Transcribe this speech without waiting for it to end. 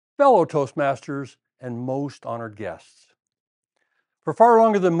fellow Toastmasters, and most honored guests. For far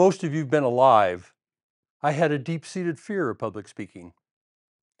longer than most of you have been alive, I had a deep-seated fear of public speaking.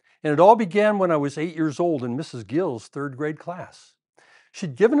 And it all began when I was 8 years old in Mrs. Gill's third grade class.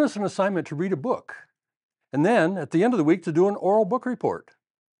 She'd given us an assignment to read a book, and then at the end of the week to do an oral book report.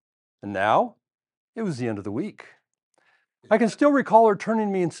 And now, it was the end of the week. I can still recall her turning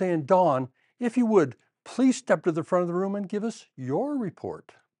to me and saying, "Dawn, if you would, please step to the front of the room and give us your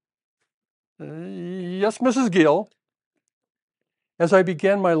report." Yes, Mrs. Gill. As I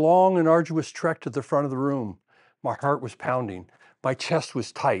began my long and arduous trek to the front of the room, my heart was pounding, my chest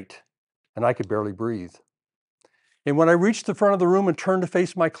was tight, and I could barely breathe. And when I reached the front of the room and turned to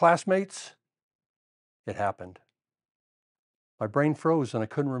face my classmates, it happened. My brain froze and I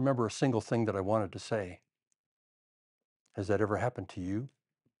couldn't remember a single thing that I wanted to say. Has that ever happened to you?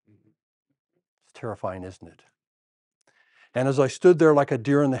 It's terrifying, isn't it? And as I stood there like a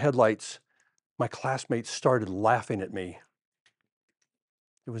deer in the headlights, my classmates started laughing at me.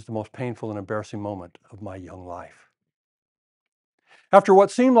 It was the most painful and embarrassing moment of my young life. After what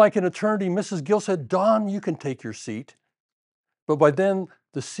seemed like an eternity, Mrs. Gill said, "Dawn, you can take your seat." But by then,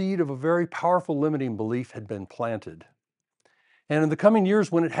 the seed of a very powerful limiting belief had been planted. And in the coming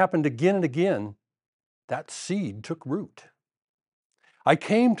years, when it happened again and again, that seed took root. I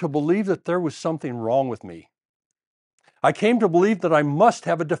came to believe that there was something wrong with me. I came to believe that I must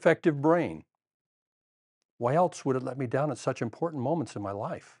have a defective brain. Why else would it let me down at such important moments in my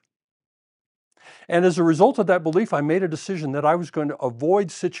life? And as a result of that belief, I made a decision that I was going to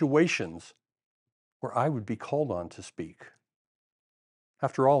avoid situations where I would be called on to speak.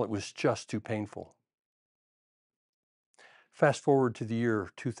 After all, it was just too painful. Fast forward to the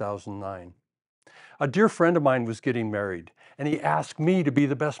year 2009. A dear friend of mine was getting married, and he asked me to be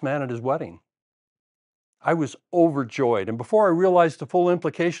the best man at his wedding. I was overjoyed, and before I realized the full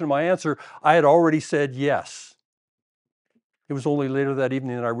implication of my answer, I had already said yes. It was only later that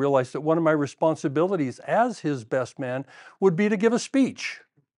evening that I realized that one of my responsibilities as his best man would be to give a speech,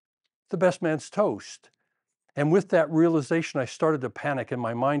 the best man's toast. And with that realization, I started to panic, and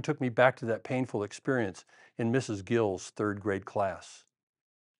my mind took me back to that painful experience in Mrs. Gill's third grade class.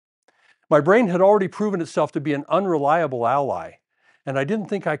 My brain had already proven itself to be an unreliable ally, and I didn't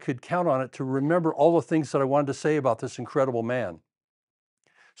think I could count on it to remember all the things that I wanted to say about this incredible man.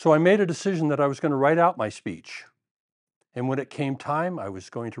 So I made a decision that I was going to write out my speech. And when it came time, I was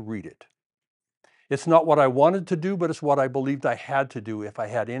going to read it. It's not what I wanted to do, but it's what I believed I had to do if I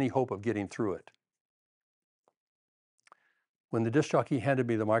had any hope of getting through it. When the disc jockey handed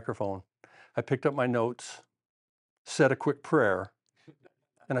me the microphone, I picked up my notes, said a quick prayer,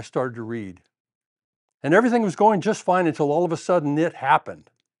 and I started to read. And everything was going just fine until all of a sudden it happened.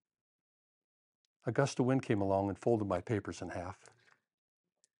 A gust of wind came along and folded my papers in half.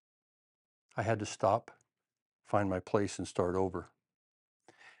 I had to stop, find my place, and start over.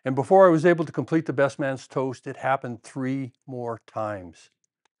 And before I was able to complete the best man's toast, it happened 3 more times.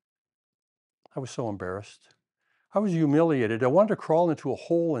 I was so embarrassed. I was humiliated. I wanted to crawl into a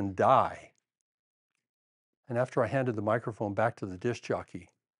hole and die. And after I handed the microphone back to the disc jockey,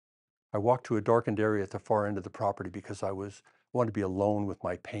 I walked to a darkened area at the far end of the property because I wanted to be alone with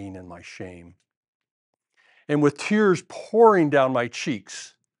my pain and my shame. And with tears pouring down my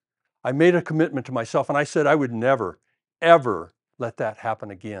cheeks, I made a commitment to myself, and I said I would never, ever let that happen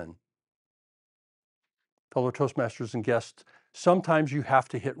again. Fellow Toastmasters and guests, sometimes you have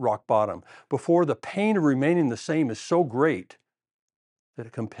to hit rock bottom before the pain of remaining the same is so great that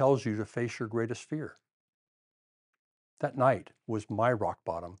it compels you to face your greatest fear. That night was my rock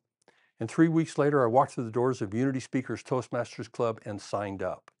bottom. And 3 weeks later, I walked through the doors of Unity Speakers Toastmasters Club and signed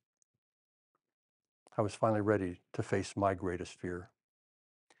up. I was finally ready to face my greatest fear.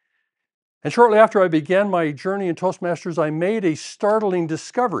 And shortly after I began my journey in Toastmasters, I made a startling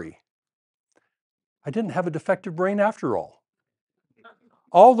discovery. I didn't have a defective brain after all.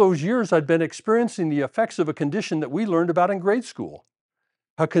 All those years I'd been experiencing the effects of a condition that we learned about in grade school,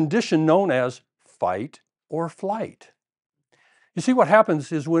 a condition known as fight or flight. You see, what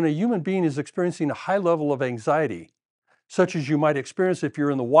happens is when a human being is experiencing a high level of anxiety, such as you might experience if you're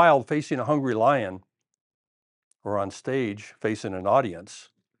in the wild facing a hungry lion or on stage facing an audience,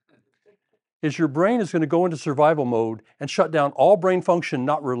 is your brain is going to go into survival mode and shut down all brain function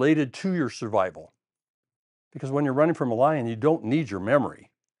not related to your survival. Because when you're running from a lion, you don't need your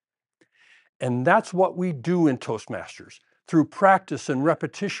memory. And that's what we do in Toastmasters. Through practice and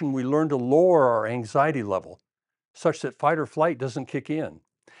repetition, we learn to lower our anxiety level such that fight or flight doesn't kick in.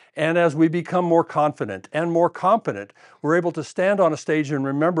 And as we become more confident and more competent, we're able to stand on a stage and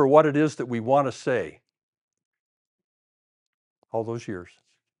remember what it is that we want to say. All those years,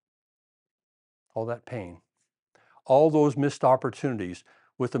 all that pain, all those missed opportunities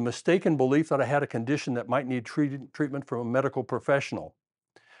with the mistaken belief that I had a condition that might need treatment from a medical professional,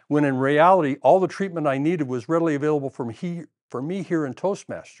 when in reality, all the treatment I needed was readily available for me here in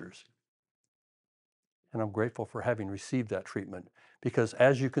Toastmasters. And I'm grateful for having received that treatment because,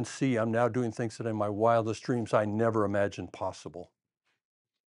 as you can see, I'm now doing things that in my wildest dreams I never imagined possible.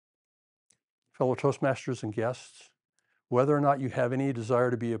 Fellow Toastmasters and guests, whether or not you have any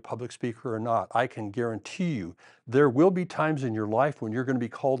desire to be a public speaker or not, I can guarantee you there will be times in your life when you're going to be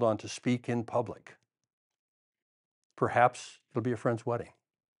called on to speak in public. Perhaps it'll be a friend's wedding.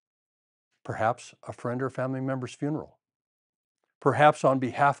 Perhaps a friend or family member's funeral. Perhaps on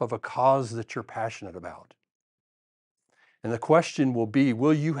behalf of a cause that you're passionate about. And the question will be,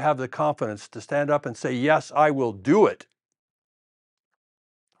 will you have the confidence to stand up and say, yes, I will do it?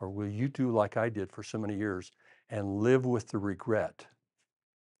 Or will you do like I did for so many years and live with the regret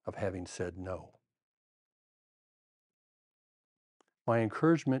of having said no? My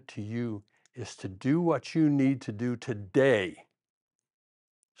encouragement to you is to do what you need to do today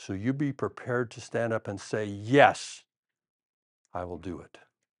so you be prepared to stand up and say, yes, I will do it.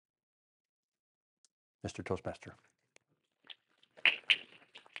 Mr. Toastmaster.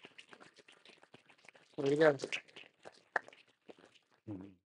 There you go.